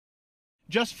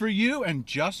just for you and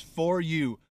just for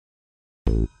you.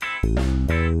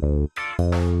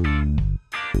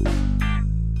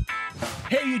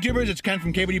 Hey YouTubers, it's Ken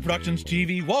from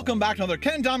KBDProductionsTV. Welcome back to another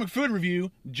Ken Domik food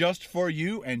review, just for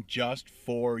you and just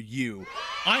for you.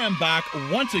 I am back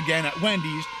once again at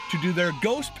Wendy's to do their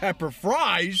ghost pepper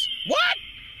fries. What?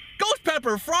 Ghost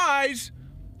pepper fries?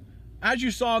 As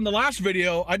you saw in the last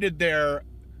video, I did their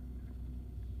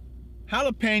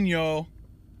jalapeno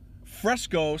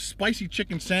fresco spicy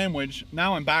chicken sandwich.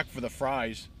 Now I'm back for the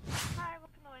fries. Hi,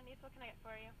 welcome to Wendy's. What can I get for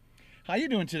you? How you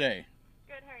doing today?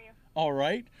 Good, how are you? All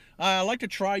right. I'd like to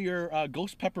try your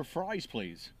ghost pepper fries,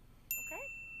 please. Okay.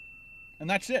 And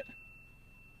that's it.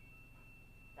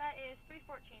 That is $3.14.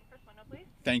 First window, please.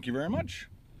 Thank you very much.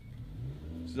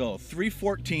 So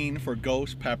 $3.14 for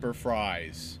ghost pepper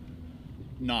fries.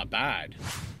 Not bad.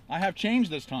 I have change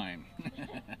this time.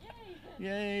 Yay!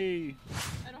 Yay!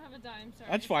 I don't have a dime, sorry.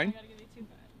 That's fine. I gotta give you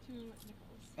two nickels.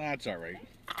 That's all right. Okay.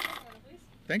 First window, please.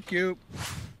 Thank you.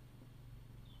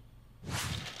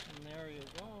 And there you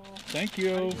go. Thank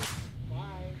you.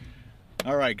 Bye.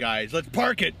 All right, guys, let's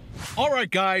park it. All right,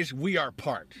 guys, we are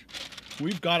parked.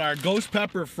 We've got our ghost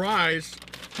pepper fries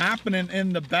happening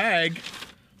in the bag.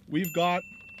 We've got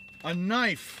a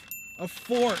knife, a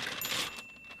fork,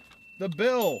 the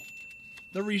bill,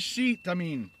 the receipt.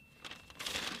 I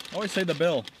always say the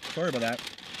bill. Sorry about that.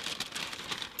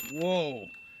 Whoa,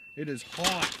 it is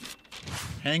hot.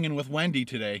 Hanging with Wendy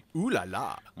today. Ooh la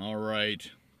la. All right,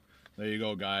 there you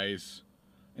go, guys.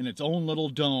 In its own little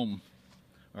dome,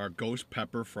 our ghost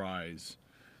pepper fries.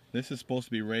 This is supposed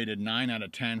to be rated 9 out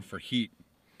of 10 for heat.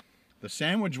 The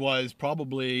sandwich was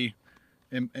probably,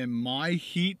 in my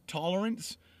heat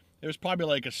tolerance, it was probably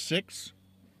like a 6.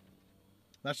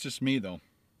 That's just me though.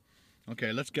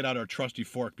 Okay, let's get out our trusty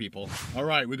fork, people. All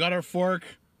right, we got our fork,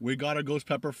 we got our ghost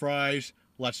pepper fries.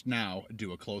 Let's now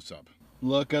do a close-up.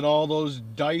 Look at all those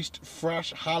diced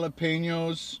fresh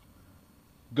jalapenos,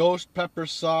 ghost pepper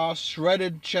sauce,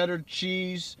 shredded cheddar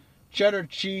cheese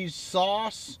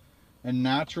sauce, and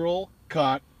natural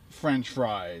cut French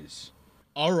fries.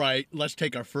 All right, let's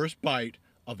take our first bite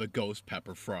of the ghost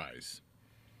pepper fries.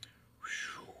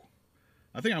 Whew.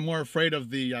 I think I'm more afraid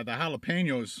of the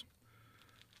jalapenos.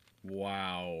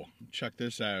 Wow, check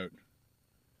this out.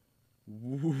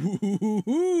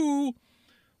 Woo-hoo-hoo-hoo-hoo.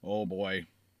 Oh boy,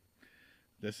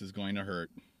 this is going to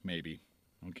hurt, maybe.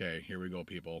 Okay, here we go,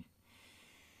 people.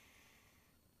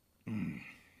 When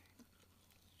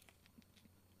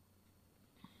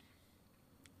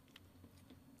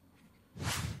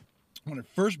I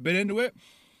first bit into it,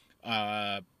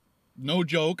 no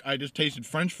joke, I just tasted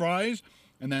French fries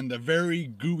and then the very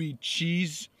gooey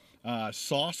cheese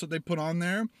sauce that they put on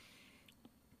there.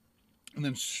 And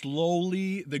then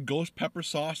slowly the ghost pepper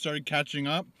sauce started catching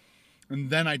up. And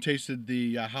then I tasted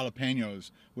the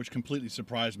jalapenos, which completely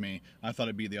surprised me. I thought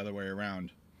it'd be the other way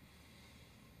around.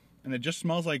 And it just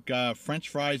smells like French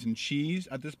fries and cheese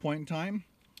at this point in time.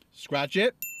 Scratch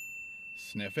it,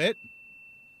 sniff it,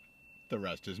 the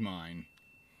rest is mine.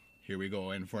 Here we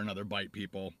go in for another bite,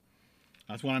 people.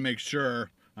 I just want to make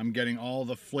sure I'm getting all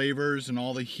the flavors and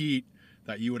all the heat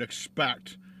that you would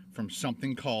expect from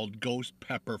something called ghost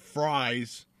pepper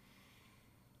fries.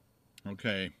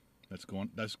 Okay, let's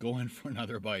go in for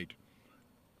another bite.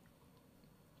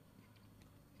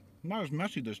 Not as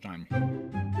messy this time.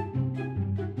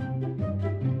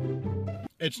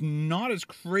 It's not as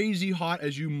crazy hot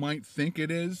as you might think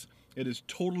it is. It is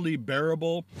totally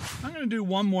bearable. I'm gonna do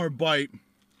one more bite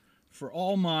for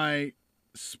all my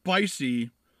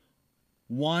spicy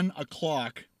 1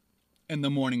 o'clock in the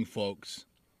morning folks.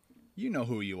 You know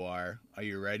who you are. Are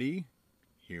you ready?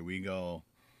 Here we go.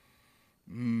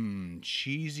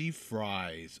 Cheesy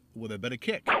fries with a bit of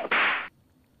kick.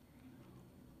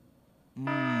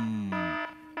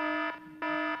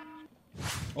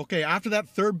 Okay, after that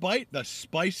third bite, the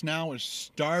spice now is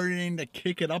starting to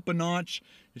kick it up a notch.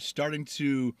 It's starting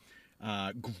to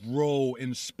grow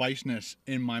in spiciness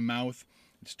in my mouth.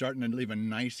 It's starting to leave a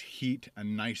nice heat, a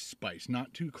nice spice.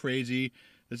 Not too crazy.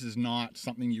 This is not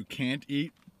something you can't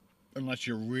eat unless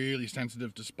you're really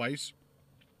sensitive to spice.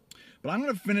 But I'm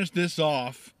going to finish this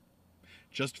off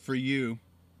just for you.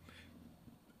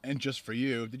 And just for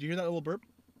you. Did you hear that little burp?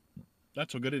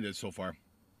 That's how good it is so far.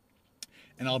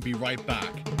 And I'll be right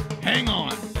back. Hang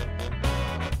on!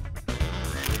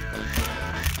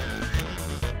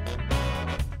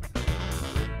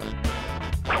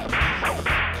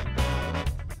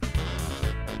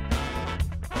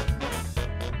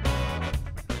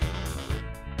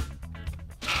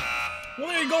 Well,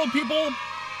 there you go, people.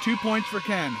 2 points for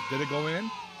Ken. Did it go in?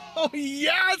 Oh,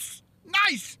 yes!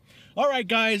 Nice! All right,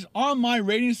 guys, on my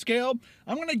rating scale,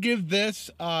 I'm going to give this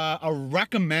a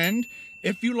recommend.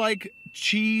 If you like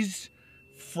cheese,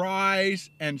 fries,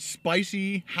 and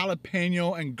spicy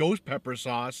jalapeno and ghost pepper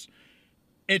sauce,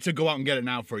 it's a go out and get it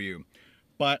now for you.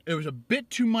 But it was a bit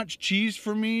too much cheese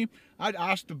for me. I'd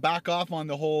ask to back off on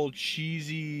the whole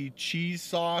cheesy cheese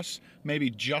sauce. Maybe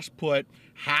just put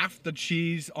half the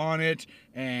cheese on it,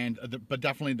 but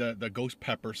definitely the ghost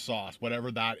pepper sauce,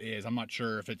 whatever that is. I'm not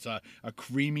sure if it's a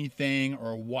creamy thing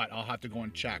or what. I'll have to go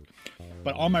and check.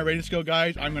 But on my rating scale,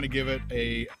 guys, I'm gonna give it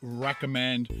a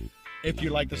recommend. If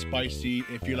you like the spicy,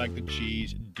 if you like the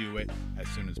cheese, do it as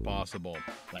soon as possible.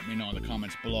 Let me know in the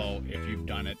comments below if you've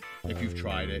done it, if you've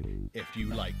tried it, if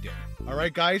you liked it. All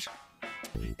right, guys?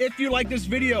 If you like this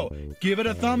video, give it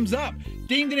a thumbs up.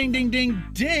 Ding, ding, ding, ding,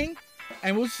 ding.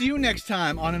 And we'll see you next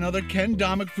time on another Ken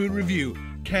Domik food review.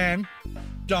 Ken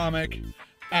Domik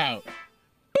out.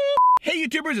 Boop. Hey,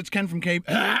 YouTubers, it's Ken from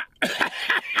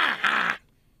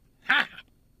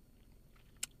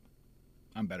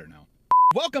I'm better now.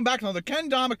 Welcome back to another Ken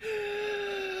Domik.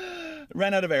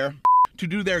 Ran out of air to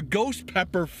do their ghost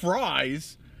pepper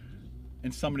fries,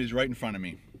 and somebody's right in front of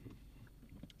me.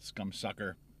 Scum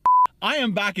sucker. I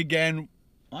am back again.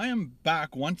 I am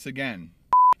back once again.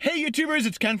 Hey YouTubers,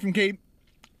 it's Ken from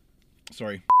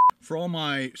Sorry. For all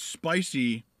my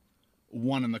spicy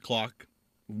one in the clock.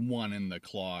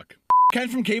 Ken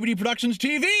from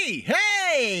KBDProductionsTV.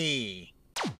 Hey!